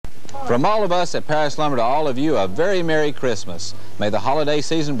From all of us at Paris Lumber to all of you, a very Merry Christmas. May the holiday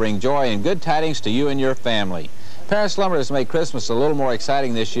season bring joy and good tidings to you and your family. Paris Lumber has made Christmas a little more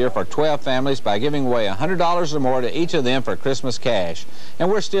exciting this year for 12 families by giving away $100 or more to each of them for Christmas cash. And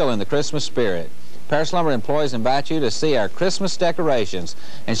we're still in the Christmas spirit. Paris Lumber employees invite you to see our Christmas decorations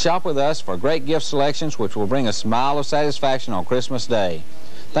and shop with us for great gift selections which will bring a smile of satisfaction on Christmas Day.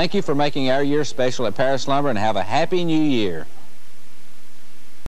 Thank you for making our year special at Paris Lumber, and have a Happy New Year.